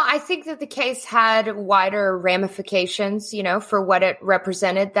 No, I think that the case had wider ramifications, for what it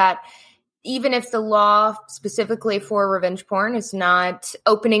represented, that even if the law specifically for revenge porn is not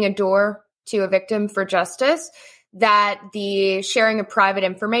opening a door to a victim for justice, that the Sharing of Private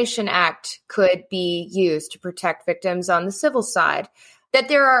Information Act could be used to protect victims on the civil side, that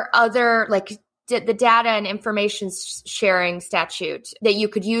there are other, like the data and information sharing statute, that you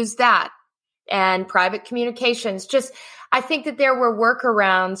could use that, and private communications. Just, I think that there were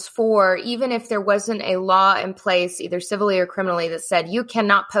workarounds for, even if there wasn't a law in place, either civilly or criminally, that said you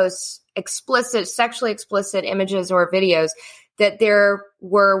cannot post sexually explicit images or videos, that there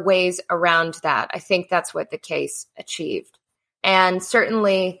were ways around that. I think that's what the case achieved. And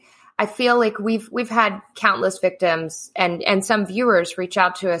certainly I feel like we've had countless victims and some viewers reach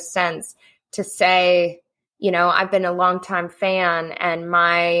out to us since to say, I've been a longtime fan, and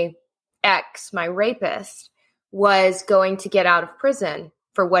my ex, my rapist, was going to get out of prison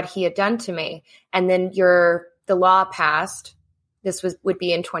for what he had done to me. And then the law passed. This would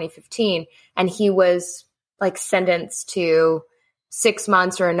be in 2015. And he was sentenced to 6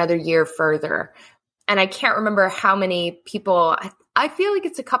 months or another year further. And I can't remember how many people, I feel like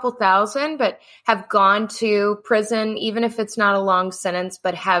it's a couple thousand, but have gone to prison, even if it's not a long sentence,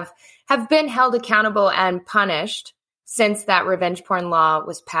 but have been held accountable and punished since that revenge porn law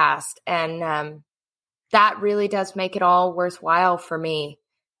was passed. And that really does make it all worthwhile for me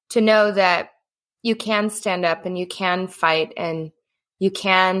to know that you can stand up and you can fight and you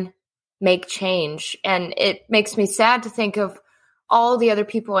can make change. And it makes me sad to think of all the other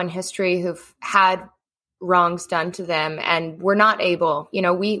people in history who've had wrongs done to them and were not able,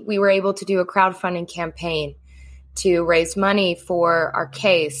 we were able to do a crowdfunding campaign to raise money for our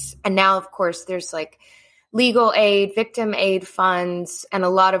case. And now, of course, there's legal aid, victim aid funds, and a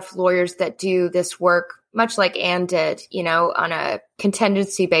lot of lawyers that do this work, much like Anne did, on a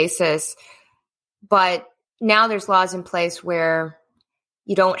contingency basis. But now there's laws in place where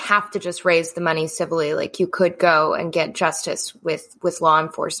you don't have to just raise the money civilly. You could go and get justice with law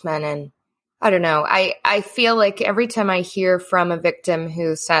enforcement. And I don't know, I feel like every time I hear from a victim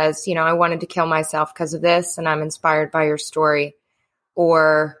who says, I wanted to kill myself because of this and I'm inspired by your story,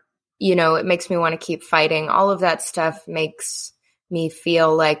 or, it makes me want to keep fighting, all of that stuff makes me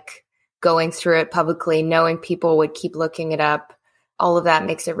feel like going through it publicly, knowing people would keep looking it up, all of that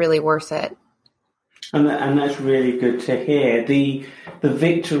makes it really worth it. And that's really good to hear. The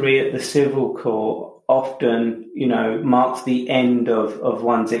victory at the civil court often, marks the end of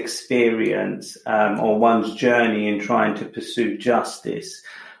one's experience or one's journey in trying to pursue justice.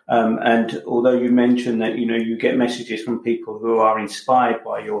 And although you mentioned that, you get messages from people who are inspired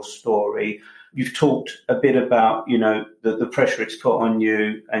by your story, you've talked a bit about, the pressure it's put on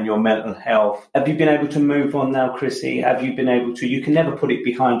you and your mental health. Have you been able to move on now, Chrissy? Have you been able to? You can never put it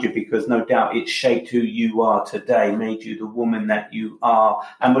behind you, because no doubt it shaped who you are today, made you the woman that you are,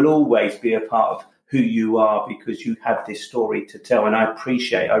 and will always be a part of who you are, because you have this story to tell. And I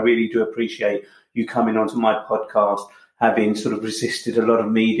really do appreciate you coming onto my podcast, having sort of resisted a lot of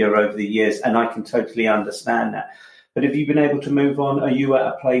media over the years, and I can totally understand that. But have you been able to move on? Are you at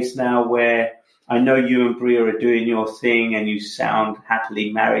a place now where, I know you and Bria are doing your thing and you sound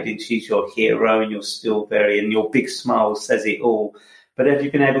happily married and she's your hero and you're still and your big smile says it all. But have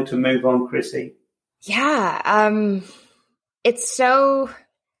you been able to move on, Chrissy? Yeah. It's so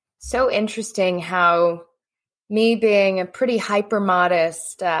interesting how me being a pretty hyper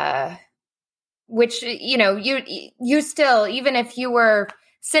modest, which, you still, even if you were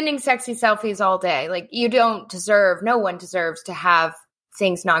sending sexy selfies all day, like no one deserves to have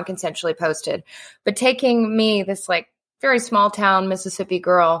things non-consensually posted. But taking me, this like very small town Mississippi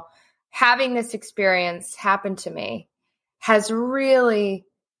girl, having this experience happen to me has really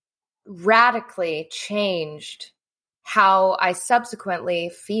radically changed how I subsequently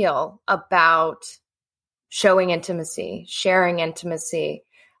feel about showing intimacy, sharing intimacy,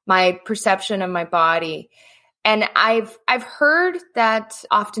 my perception of my body. And I've heard that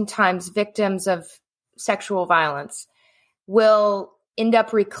oftentimes victims of sexual violence will end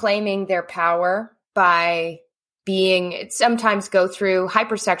up reclaiming their power by sometimes go through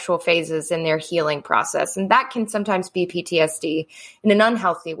hypersexual phases in their healing process. And that can sometimes be PTSD in an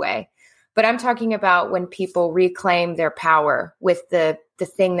unhealthy way. But I'm talking about when people reclaim their power with the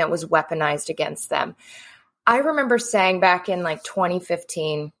thing that was weaponized against them. I remember saying back in like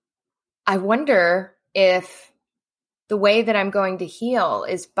 2015, I wonder if the way that I'm going to heal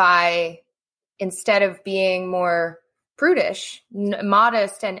is by, instead of being more prudish,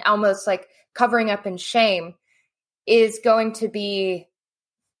 modest, and almost like covering up in shame, is going to be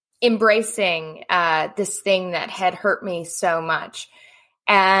embracing this thing that had hurt me so much.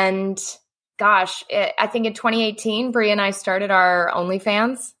 And gosh, I think in 2018, Bria and I started our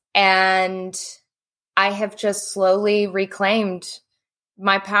OnlyFans, and I have just slowly reclaimed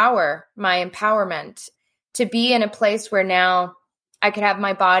my power, my empowerment, to be in a place where now I could have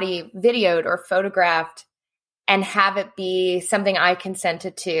my body videoed or photographed and have it be something I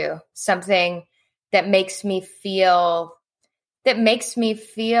consented to, something that makes me feel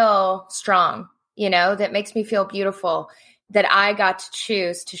strong, that makes me feel beautiful, that I got to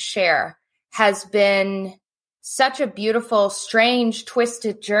choose to share, has been such a beautiful, strange,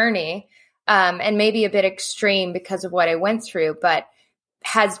 twisted journey, and maybe a bit extreme because of what I went through, but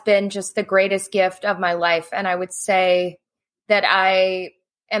has been just the greatest gift of my life. And I would say that I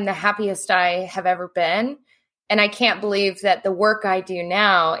am the happiest I have ever been. And I can't believe that the work I do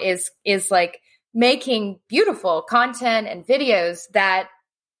now is like making beautiful content and videos that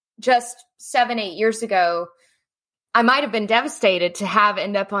just 7-8 years ago, I might have been devastated to have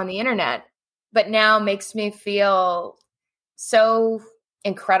end up on the internet, but now makes me feel so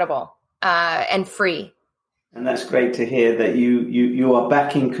incredible and free. And that's great to hear that you are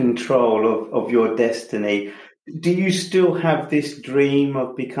back in control of your destiny. Do you still have this dream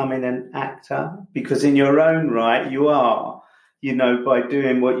of becoming an actor? Because in your own right, you are, by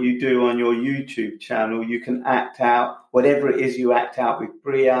doing what you do on your YouTube channel, you can act out whatever it is you act out with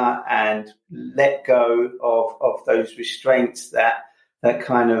Bria and let go of those restraints that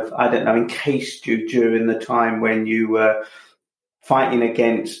kind of, encased you during the time when you were fighting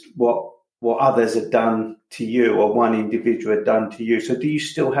against what others had done to you or one individual had done to you. So do you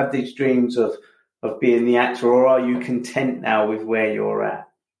still have these dreams of being the actor, or are you content now with where you're at?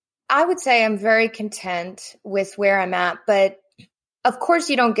 I would say I'm very content with where I'm at, but of course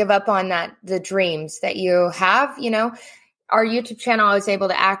you don't give up on the dreams that you have. Our YouTube channel, I was able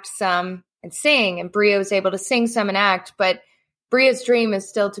to act some and sing, and Bria was able to sing some and act, but Bria's dream is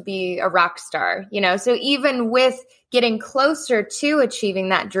still to be a rock star, so even with getting closer to achieving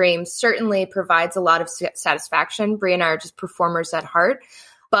that dream certainly provides a lot of satisfaction. Bria and I are just performers at heart,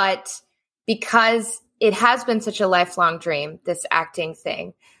 but because it has been such a lifelong dream, this acting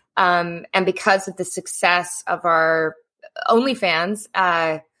thing, and because of the success of our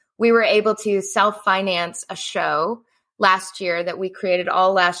OnlyFans, we were able to self-finance a show last year that we created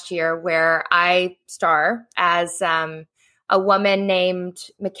all last year, where I star as a woman named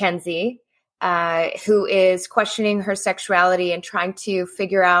Mackenzie, who is questioning her sexuality and trying to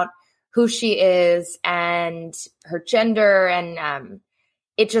figure out who she is and her gender. And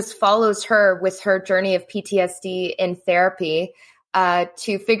it just follows her with her journey of PTSD in therapy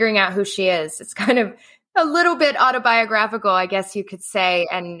to figuring out who she is. It's kind of a little bit autobiographical, I guess you could say.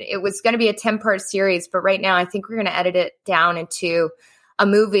 And it was going to be a 10-part series, but right now I think we're going to edit it down into a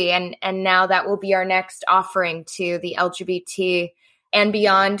movie. And now that will be our next offering to the LGBT and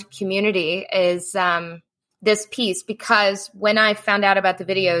beyond community, is this piece. Because when I found out about the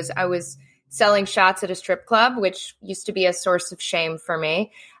videos, I was selling shots at a strip club, which used to be a source of shame for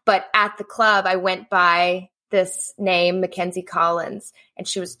me. But at the club, I went by this name, Mackenzie Collins, and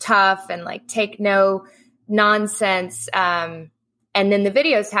she was tough and like take no nonsense, And then the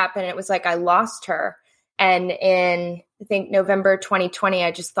videos happened. And it was like I lost her. And in, I think, November 2020,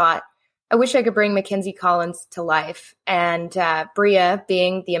 I just thought, I wish I could bring Mackenzie Collins to life. And Bria,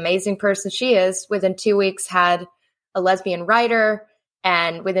 being the amazing person she is, within 2 weeks had a lesbian writer.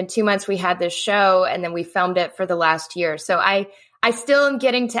 And within 2 months, we had this show. And then we filmed it for the last year. So I still am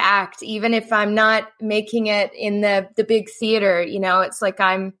getting to act, even if I'm not making it in the big theater. You know, it's like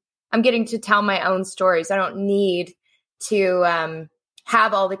I'm getting to tell my own stories. I don't need to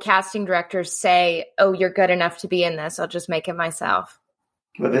have all the casting directors say, oh, you're good enough to be in this. I'll just make it myself.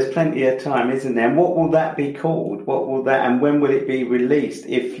 Well, there's plenty of time, isn't there? And what will that be called? What will that, and when will it be released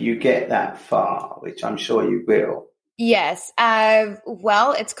if you get that far, which I'm sure you will? Yes.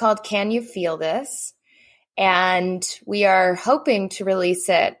 Well, it's called Can You Feel This? And we are hoping to release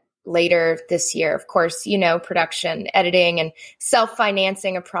it later this year. Of course, you know, production, editing, and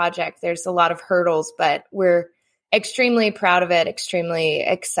self-financing a project. There's a lot of hurdles, but we're extremely proud of it, extremely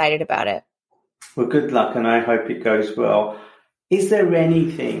excited about it. Well, good luck, and I hope it goes well. Is there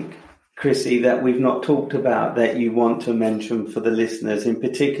anything, Chrissy, that we've not talked about that you want to mention for the listeners, in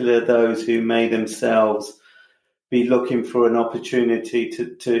particular those who may themselves be looking for an opportunity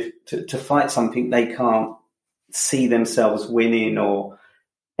to fight something they can't see themselves winning, or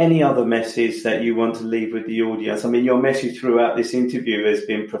any other message that you want to leave with the audience? I mean, your message throughout this interview has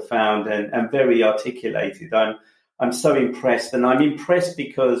been profound and very articulated. I'm so impressed, and I'm impressed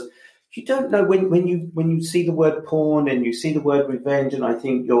because you don't know when you see the word porn and you see the word revenge, and I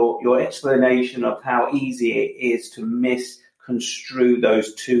think your explanation of how easy it is to misconstrue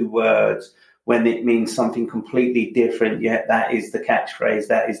those two words when it means something completely different, yet that is the catchphrase,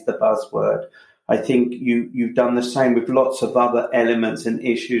 that is the buzzword. I think you've done the same with lots of other elements and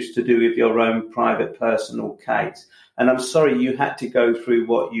issues to do with your own private personal case. And I'm sorry you had to go through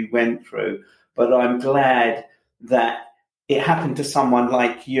what you went through, but I'm glad that it happened to someone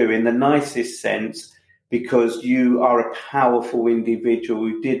like you in the nicest sense, because you are a powerful individual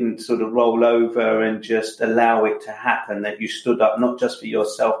who didn't sort of roll over and just allow it to happen, that you stood up not just for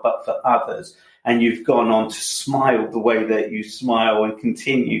yourself but for others. And you've gone on to smile the way that you smile and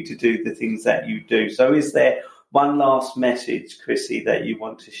continue to do the things that you do. So is there one last message, Chrissy, that you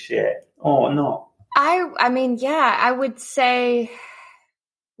want to share or not? I mean, yeah, I would say,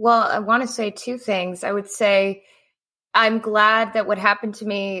 well, I want to say two things. I would say I'm glad that what happened to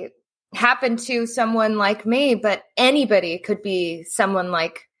me happened to someone like me, but anybody could be someone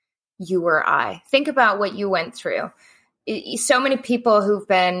like you or I. Think about what you went through. So many people who've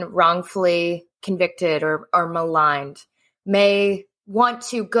been wrongfully convicted or maligned may want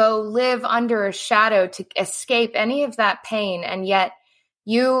to go live under a shadow to escape any of that pain. And yet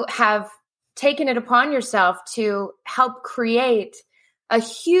you have taken it upon yourself to help create a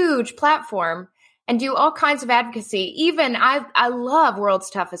huge platform and do all kinds of advocacy. Even I love World's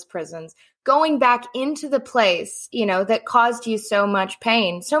Toughest Prisons, going back into the place, you know, that caused you so much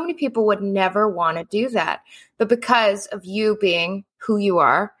pain. So many people would never want to do that. But because of you being who you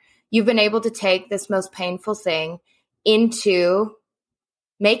are, you've been able to take this most painful thing into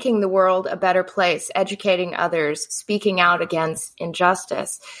making the world a better place, educating others, speaking out against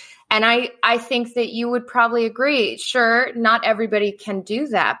injustice. And I think that you would probably agree. Sure, not everybody can do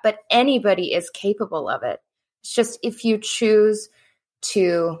that, but anybody is capable of it. It's just if you choose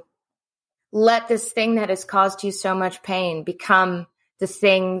to let this thing that has caused you so much pain become the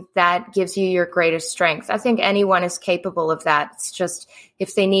thing that gives you your greatest strength. I think anyone is capable of that. It's just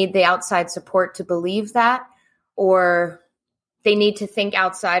if they need the outside support to believe that, or they need to think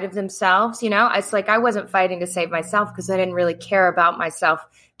outside of themselves. You know, it's like I wasn't fighting to save myself because I didn't really care about myself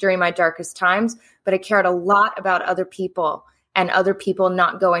during my darkest times, but I cared a lot about other people and other people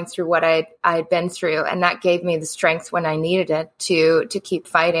not going through what I had been through. And that gave me the strength when I needed it to keep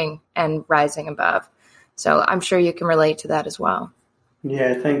fighting and rising above. So I'm sure you can relate to that as well.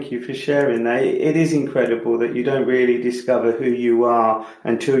 Yeah, thank you for sharing that. It is incredible that you don't really discover who you are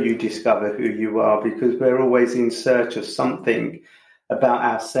until you discover who you are, because we're always in search of something about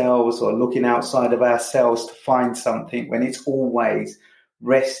ourselves or looking outside of ourselves to find something, when it's always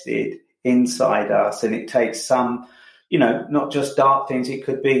rested inside us. And it takes some, you know, not just dark things, it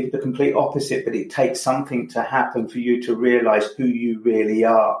could be the complete opposite, but it takes something to happen for you to realize who you really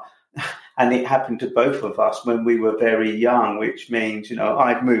are. And it happened to both of us when we were very young, which means, you know,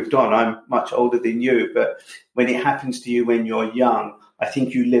 I've moved on. I'm much older than you. But when it happens to you when you're young, I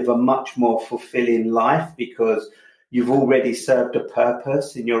think you live a much more fulfilling life because you've already served a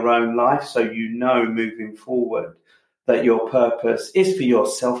purpose in your own life. So you know moving forward that your purpose is for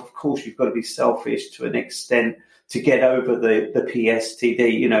yourself. Of course, you've got to be selfish to an extent to get over the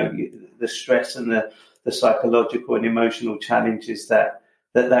PTSD, you know, the stress and the psychological and emotional challenges that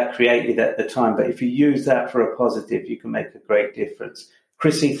created at the time. But if you use that for a positive, you can make a great difference.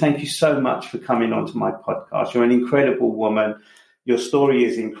 Chrissy, thank you so much for coming onto my podcast. You're an incredible woman. Your story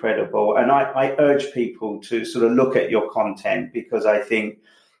is incredible. And I urge people to sort of look at your content, because I think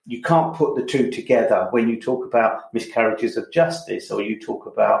you can't put the two together when you talk about miscarriages of justice, or you talk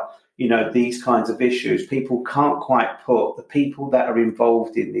about, these kinds of issues. People can't quite put the people that are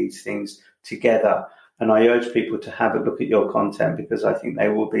involved in these things together. And I urge people to have a look at your content, because I think they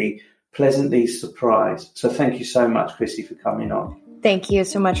will be pleasantly surprised. So thank you so much, Chrissy, for coming on. Thank you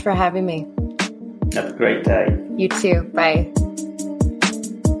so much for having me. Have a great day. You too. Bye.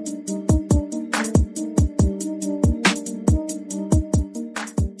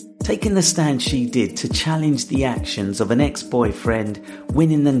 Taking the stand she did to challenge the actions of an ex-boyfriend,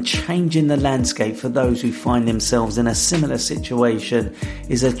 winning and changing the landscape for those who find themselves in a similar situation,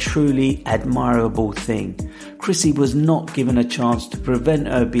 is a truly admirable thing. Chrissy was not given a chance to prevent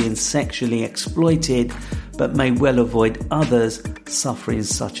her being sexually exploited, but may well avoid others suffering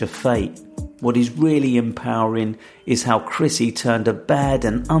such a fate. What is really empowering is how Chrissy turned a bad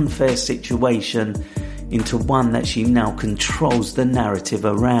and unfair situation into one that she now controls the narrative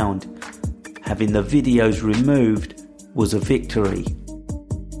around. Having the videos removed was a victory.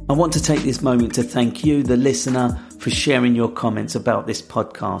 I want to take this moment to thank you, the listener, for sharing your comments about this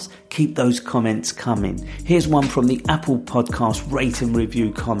podcast. Keep those comments coming. Here's one from the Apple Podcast Rate and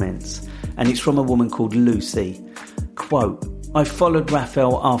Review comments, and it's from a woman called Lucy. Quote, I followed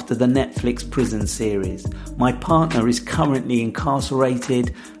Raphael after the Netflix prison series. My partner is currently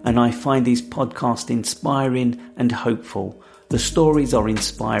incarcerated, and I find his podcast inspiring and hopeful. The stories are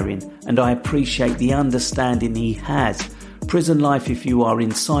inspiring, and I appreciate the understanding he has. Prison life, if you are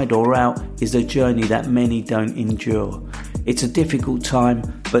inside or out, is a journey that many don't endure. It's a difficult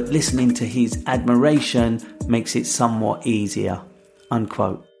time, but listening to his admiration makes it somewhat easier.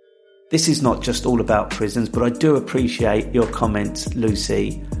 Unquote. This is not just all about prisons, but I do appreciate your comments,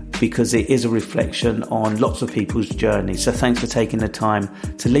 Lucy, because it is a reflection on lots of people's journeys. So thanks for taking the time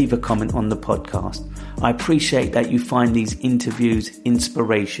to leave a comment on the podcast. I appreciate that you find these interviews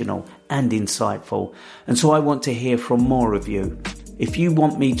inspirational and insightful. And so I want to hear from more of you. If you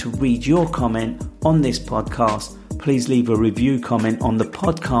want me to read your comment on this podcast, please leave a review comment on the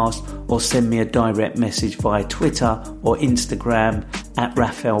podcast or send me a direct message via Twitter or Instagram at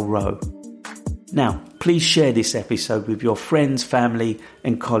Raphael Rowe. Now, please share this episode with your friends, family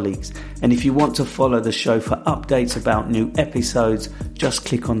and colleagues. And if you want to follow the show for updates about new episodes, just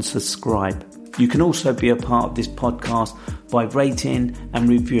click on subscribe. You can also be a part of this podcast by rating and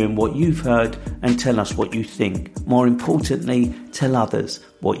reviewing what you've heard and tell us what you think. More importantly, tell others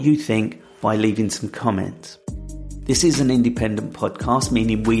what you think by leaving some comments. This is an independent podcast,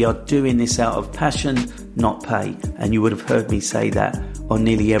 meaning we are doing this out of passion, not pay. And you would have heard me say that on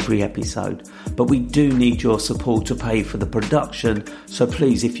nearly every episode. But we do need your support to pay for the production. So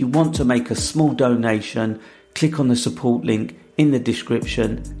please, if you want to make a small donation, click on the support link in the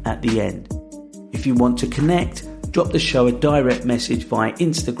description at the end. If you want to connect, drop the show a direct message via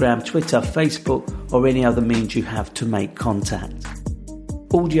Instagram, Twitter, Facebook, or any other means you have to make contact.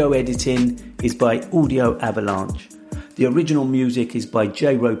 Audio editing is by Audio Avalanche. The original music is by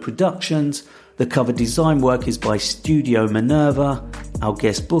J-Ro Productions. The cover design work is by Studio Minerva. Our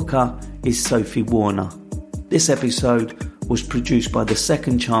guest booker is Sophie Warner. This episode was produced by the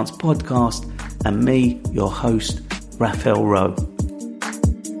Second Chance Podcast and me, your host, Raphael Rowe.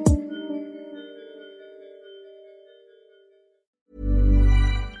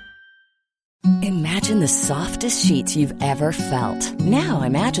 Imagine the softest sheets you've ever felt. Now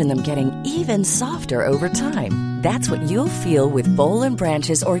imagine them getting even softer over time. That's what you'll feel with Boll &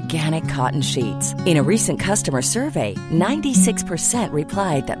 Branch's organic cotton sheets. In a recent customer survey, 96%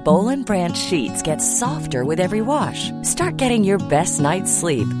 replied that Boll & Branch sheets get softer with every wash. Start getting your best night's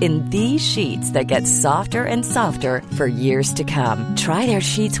sleep in these sheets that get softer and softer for years to come. Try their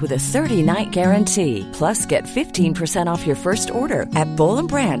sheets with a 30-night guarantee. Plus, get 15% off your first order at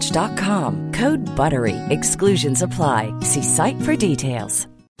bollandbranch.com. Code BUTTERY. Exclusions apply. See site for details.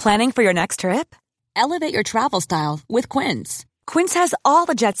 Planning for your next trip? Elevate your travel style with Quince. Quince has all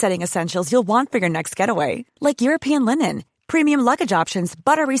the jet-setting essentials you'll want for your next getaway, like European linen, premium luggage options,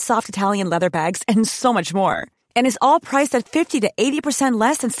 buttery soft Italian leather bags, and so much more. And is all priced at 50 to 80%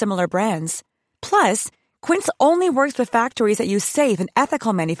 less than similar brands. Plus, Quince only works with factories that use safe and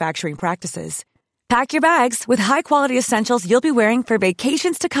ethical manufacturing practices. Pack your bags with high-quality essentials you'll be wearing for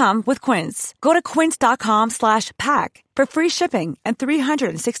vacations to come with Quince. Go to quince.com/pack for free shipping and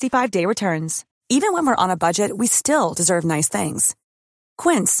 365-day returns. Even when we're on a budget, we still deserve nice things.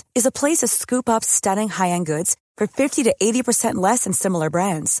 Quince is a place to scoop up stunning high-end goods for 50 to 80% less than similar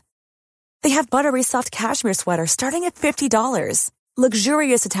brands. They have buttery soft cashmere sweaters starting at $50,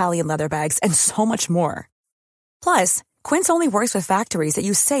 luxurious Italian leather bags, and so much more. Plus, Quince only works with factories that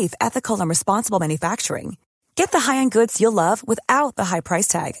use safe, ethical, and responsible manufacturing. Get the high-end goods you'll love without the high price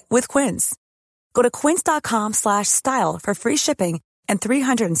tag with Quince. Go to quince.com/style for free shipping and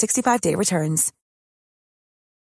 365-day returns.